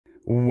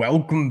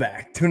Welcome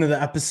back to another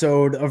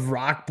episode of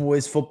Rock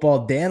Boys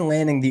Football. Dan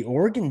Lanning, the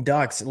Oregon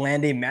Ducks,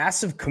 land a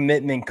massive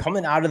commitment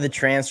coming out of the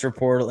transfer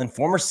portal, and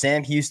former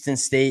Sam Houston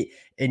State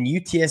and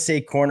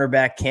UTSA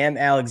cornerback Kam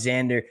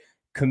Alexander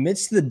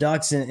commits to the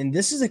Ducks. And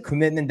this is a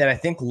commitment that I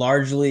think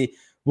largely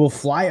will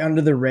fly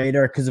under the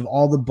radar because of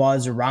all the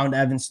buzz around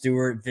Evan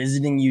Stewart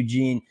visiting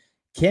Eugene.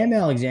 Kam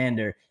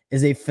Alexander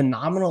is a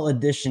phenomenal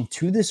addition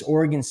to this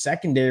Oregon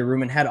secondary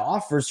room and had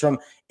offers from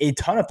a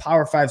ton of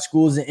Power 5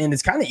 schools, and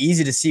it's kind of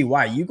easy to see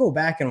why. You go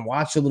back and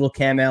watch a little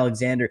Kam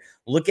Alexander,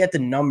 look at the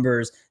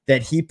numbers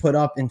that he put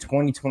up in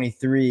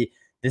 2023.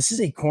 This is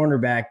a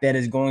cornerback that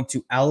is going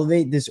to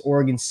elevate this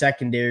Oregon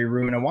secondary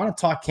room, and I want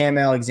to talk Kam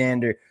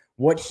Alexander,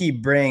 what he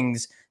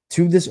brings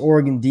to this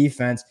Oregon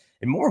defense,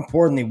 and more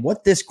importantly,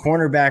 what this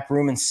cornerback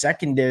room and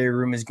secondary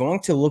room is going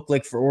to look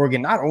like for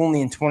Oregon, not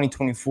only in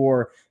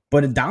 2024,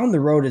 but down the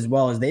road as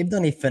well, as they've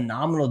done a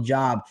phenomenal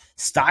job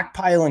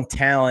stockpiling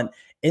talent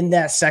in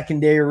that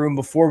secondary room.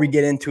 Before we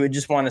get into it,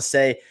 just want to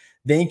say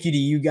thank you to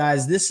you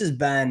guys. This has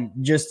been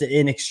just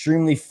an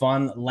extremely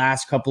fun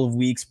last couple of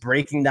weeks,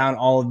 breaking down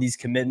all of these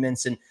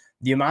commitments and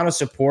the amount of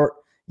support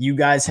you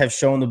guys have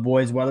shown the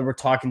boys, whether we're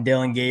talking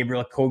Dylan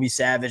Gabriel, Kobe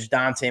Savage,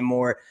 Dante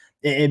Moore.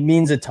 It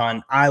means a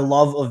ton. I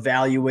love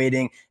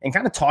evaluating and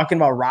kind of talking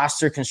about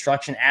roster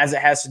construction as it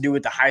has to do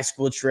with the high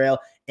school trail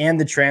and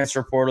the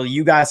transfer portal.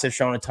 You guys have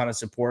shown a ton of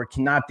support.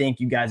 Cannot thank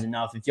you guys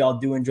enough. If y'all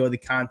do enjoy the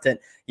content,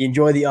 you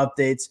enjoy the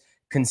updates,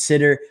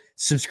 consider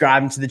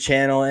subscribing to the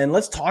channel. And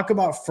let's talk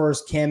about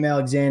first Kam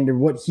Alexander,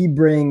 what he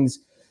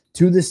brings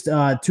to this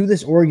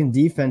Oregon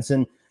defense.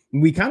 And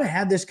we kind of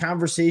had this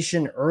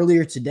conversation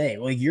earlier today.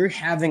 Like, you're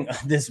having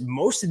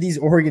most of these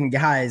Oregon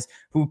guys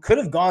who could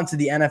have gone to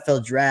the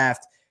NFL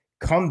draft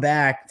come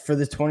back for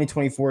the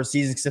 2024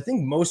 season, because I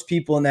think most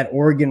people in that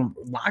Oregon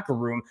locker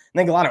room, I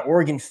think a lot of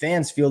Oregon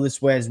fans feel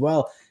this way as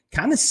well,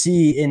 kind of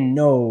see and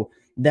know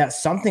that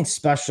something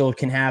special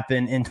can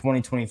happen in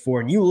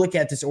 2024. And you look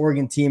at this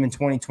Oregon team in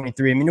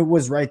 2023, I mean, it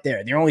was right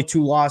there. There are only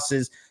 2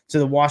 losses to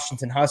the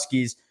Washington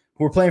Huskies,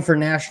 who are playing for a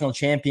national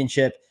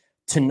championship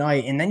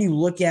tonight. And then you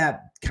look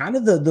at kind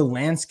of the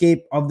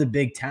landscape of the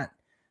Big Ten.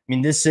 I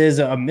mean, this is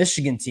a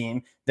Michigan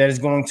team that is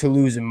going to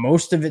lose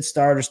most of its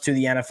starters to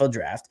the NFL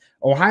draft.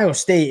 Ohio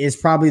State is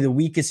probably the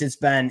weakest it's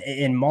been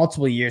in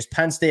multiple years.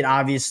 Penn State,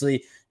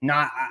 obviously,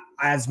 not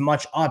as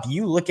much up.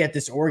 You look at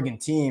this Oregon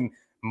team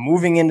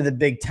moving into the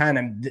Big Ten,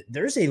 and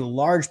there's a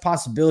large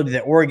possibility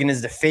that Oregon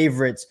is the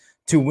favorites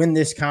to win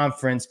this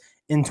conference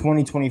in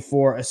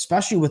 2024,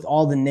 especially with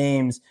all the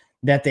names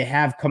that they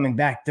have coming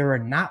back. There are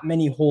not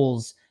many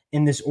holes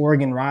in this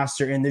Oregon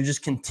roster, and they're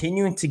just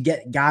continuing to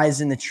get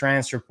guys in the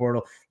transfer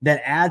portal that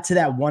add to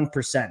that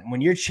 1%. When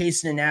you're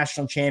chasing a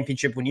national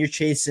championship, when you're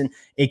chasing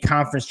a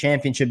conference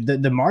championship,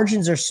 the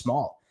margins are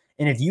small.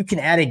 And if you can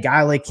add a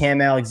guy like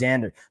Kam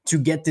Alexander to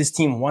get this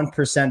team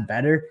 1%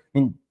 better, I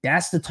mean,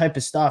 that's the type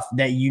of stuff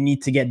that you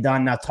need to get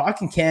done. Now,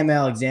 talking Kam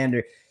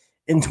Alexander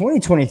in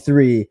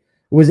 2023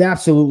 was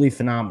absolutely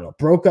phenomenal.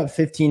 Broke up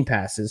 15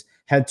 passes,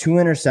 had 2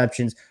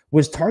 interceptions,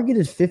 was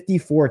targeted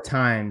 54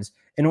 times,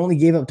 and only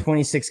gave up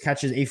 26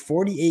 catches, a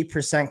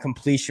 48%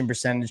 completion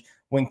percentage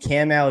when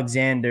Kam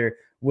Alexander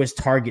was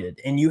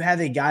targeted. And you have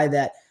a guy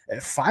that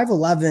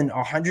 5'11",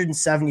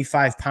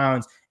 175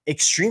 pounds,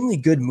 extremely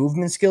good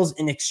movement skills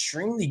and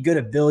extremely good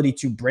ability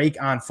to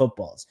break on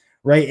footballs,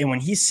 right? And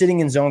when he's sitting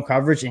in zone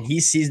coverage and he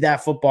sees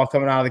that football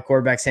coming out of the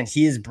quarterback's hand,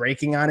 he is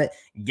breaking on it,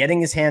 getting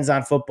his hands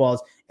on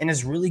footballs, and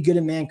is really good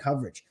at man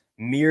coverage,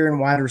 mirroring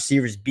wide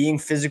receivers, being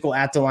physical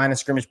at the line of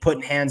scrimmage,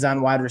 putting hands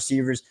on wide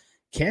receivers.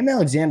 Kam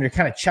Alexander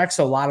kind of checks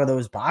a lot of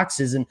those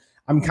boxes, and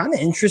I'm kind of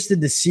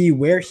interested to see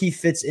where he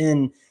fits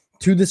in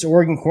to this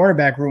Oregon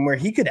cornerback room, where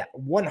he could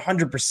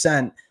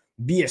 100%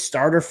 be a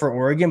starter for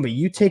Oregon. But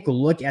you take a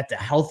look at the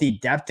healthy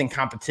depth and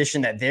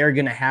competition that they're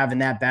going to have in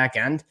that back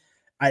end.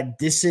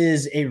 This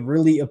is a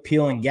really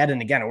appealing get.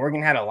 And again,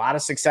 Oregon had a lot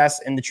of success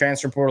in the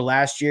transfer portal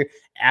last year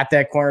at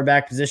that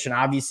cornerback position.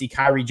 Obviously,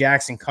 Kyrie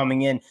Jackson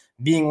coming in,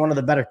 being one of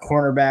the better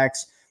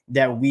cornerbacks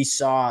that we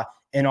saw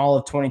in all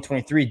of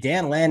 2023.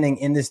 Dan Lanning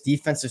in this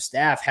defensive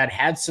staff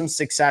had some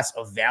success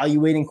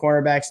evaluating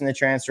cornerbacks in the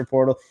transfer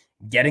portal,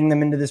 getting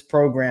them into this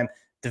program,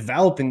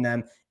 developing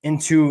them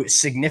into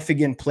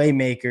significant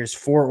playmakers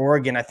for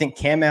Oregon. I think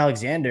Kam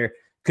Alexander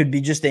could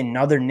be just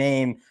another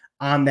name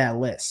on that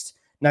list.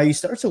 Now, you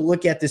start to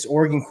look at this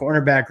Oregon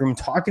cornerback room,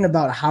 talking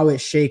about how it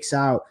shakes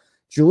out.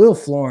 Jaleel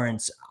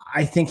Florence,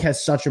 I think,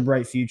 has such a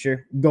bright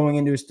future going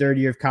into his 3rd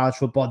year of college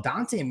football.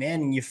 Dante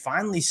Manning, you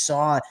finally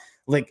saw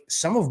like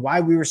some of why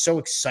we were so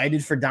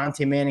excited for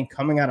Dante Manning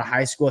coming out of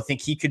high school. I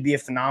think he could be a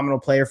phenomenal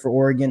player for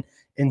Oregon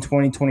in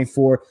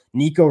 2024.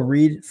 Nico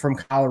Reed from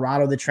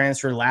Colorado, the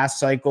transfer last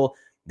cycle,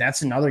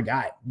 that's another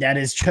guy that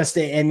is just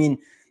I mean,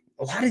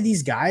 a lot of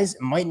these guys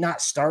might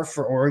not start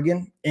for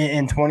Oregon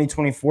in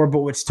 2024,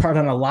 but would start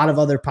on a lot of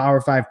other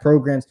Power 5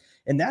 programs.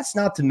 And that's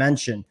not to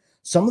mention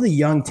some of the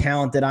young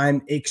talent that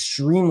I'm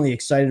extremely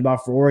excited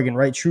about for Oregon,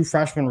 right? True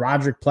freshman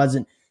Roderick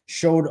Pleasant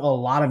showed a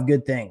lot of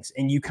good things,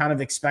 and you kind of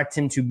expect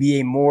him to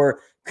be a more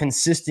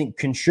consistent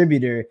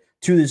contributor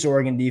to this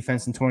Oregon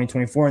defense in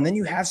 2024. And then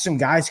you have some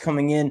guys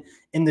coming in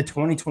the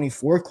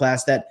 2024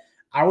 class that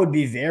I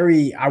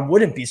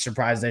wouldn't be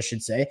surprised, I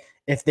should say,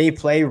 if they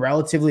play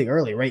relatively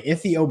early, right?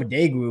 Ife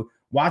Obadegwu,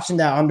 watching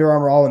that Under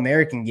Armour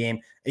All-American game,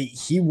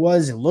 he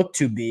was looked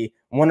to be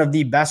one of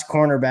the best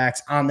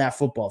cornerbacks on that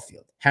football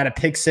field. Had a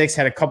pick six,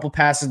 had a couple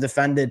passes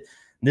defended.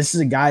 This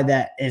is a guy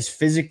that is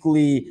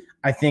physically,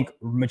 I think,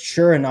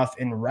 mature enough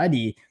and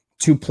ready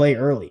to play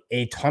early.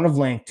 A ton of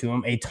length to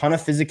him, a ton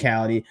of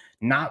physicality.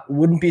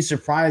 Wouldn't be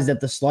surprised at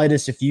the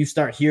slightest if you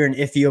start hearing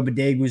Ife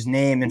Obadegwu's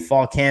name in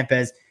fall camp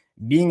as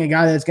being a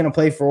guy that's going to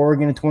play for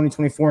Oregon in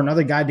 2024.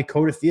 Another guy,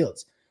 Dakota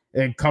Fields,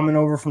 coming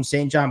over from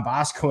St. John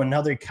Bosco,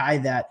 another guy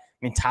that,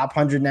 top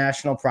 100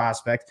 national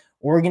prospect.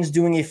 Oregon's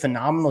doing a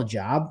phenomenal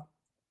job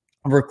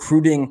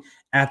recruiting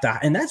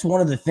and that's one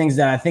of the things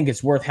that I think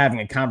it's worth having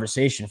a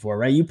conversation for,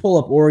 right? You pull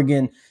up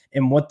Oregon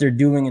and what they're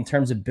doing in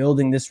terms of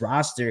building this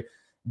roster,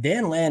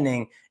 Dan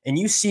Lanning, and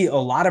you see a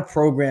lot of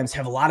programs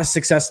have a lot of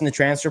success in the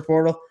transfer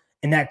portal,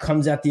 and that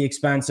comes at the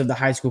expense of the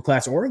high school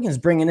class. Oregon's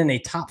bringing in a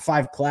top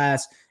 5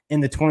 class in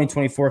the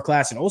 2024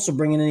 class and also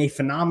bringing in a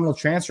phenomenal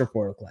transfer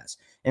portal class.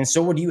 And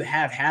so what do you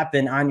have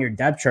happen on your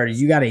depth chart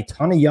is you got a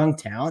ton of young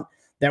talent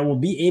that will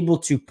be able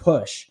to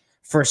push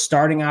for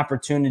starting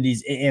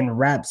opportunities in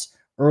reps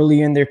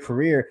early in their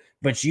career,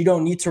 but you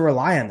don't need to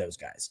rely on those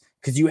guys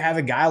because you have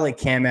a guy like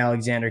Kam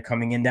Alexander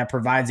coming in that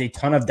provides a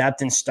ton of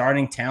depth and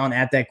starting talent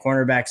at that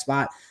cornerback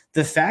spot.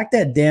 The fact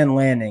that Dan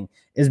Lanning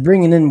is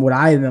bringing in what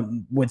I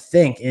would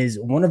think is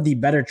one of the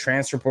better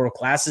transfer portal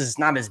classes, it's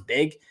not as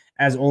big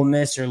as Ole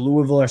Miss or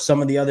Louisville or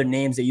some of the other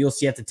names that you'll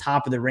see at the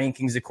top of the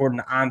rankings according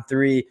to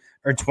On3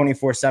 or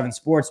 24/7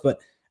 Sports, but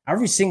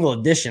every single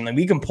edition,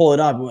 we can pull it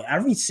up,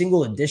 every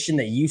single edition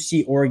that you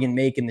see Oregon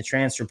make in the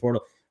transfer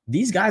portal,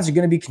 these guys are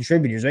going to be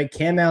contributors, right?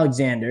 Kam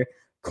Alexander,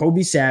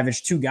 Kobe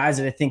Savage, 2 guys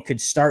that I think could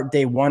start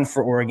day 1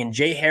 for Oregon.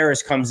 Jay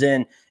Harris comes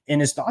in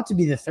and is thought to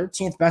be the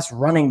 13th best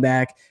running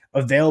back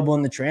available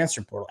in the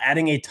transfer portal,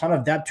 adding a ton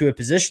of depth to a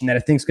position that I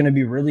think is going to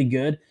be really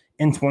good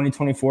in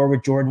 2024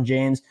 with Jordan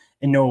James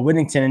and Noah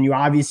Whittington. And you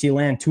obviously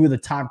land 2 of the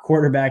top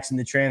quarterbacks in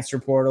the transfer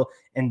portal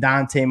in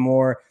Dante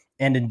Moore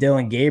and in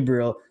Dylan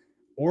Gabriel.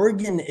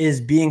 Oregon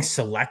is being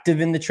selective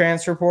in the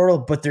transfer portal,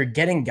 but they're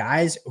getting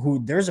guys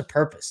who there's a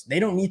purpose. They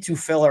don't need to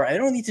they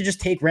don't need to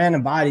just take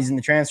random bodies in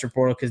the transfer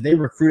portal because they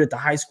recruit at the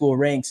high school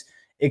ranks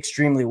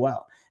extremely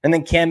well. And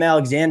then Kam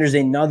Alexander is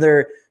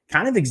another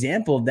kind of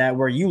example of that,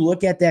 where you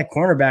look at that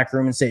cornerback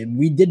room and say,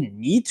 we didn't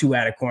need to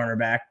add a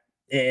cornerback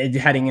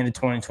heading into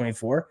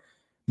 2024,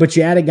 but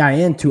you add a guy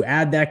in to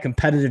add that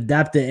competitive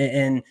depth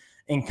and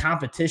in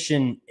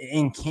competition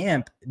in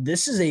camp.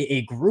 This is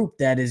a group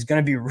that is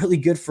going to be really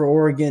good for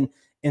Oregon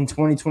in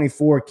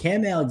 2024.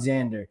 Kam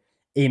Alexander,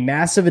 a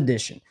massive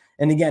addition.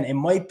 And again, it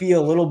might be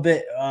a little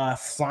bit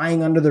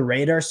flying under the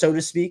radar, so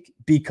to speak,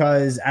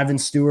 because Evan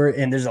Stewart,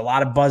 and there's a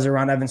lot of buzz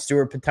around Evan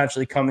Stewart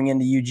potentially coming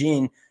into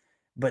Eugene,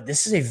 but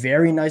this is a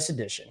very nice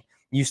addition.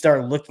 You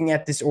start looking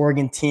at this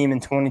Oregon team in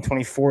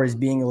 2024 as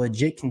being a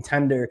legit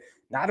contender,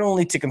 not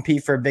only to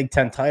compete for a Big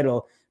Ten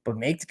title, but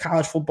make the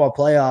college football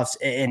playoffs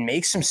and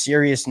make some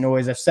serious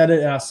noise. I've said it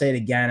and I'll say it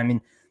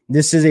again.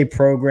 This is a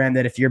program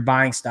that if you're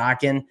buying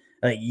stock in,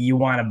 you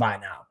want to buy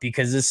now,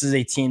 because this is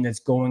a team that's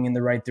going in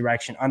the right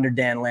direction under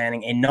Dan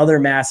Lanning. Another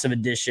massive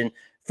addition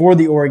for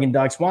the Oregon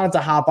Ducks. Wanted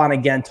to hop on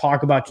again,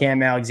 talk about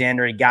Kam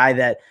Alexander, a guy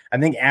that I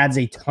think adds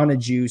a ton of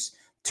juice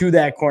to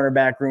that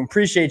cornerback room.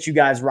 Appreciate you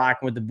guys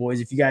rocking with the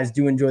boys. If you guys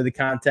do enjoy the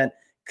content,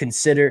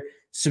 consider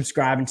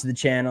subscribing to the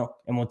channel,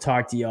 and we'll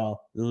talk to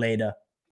y'all later.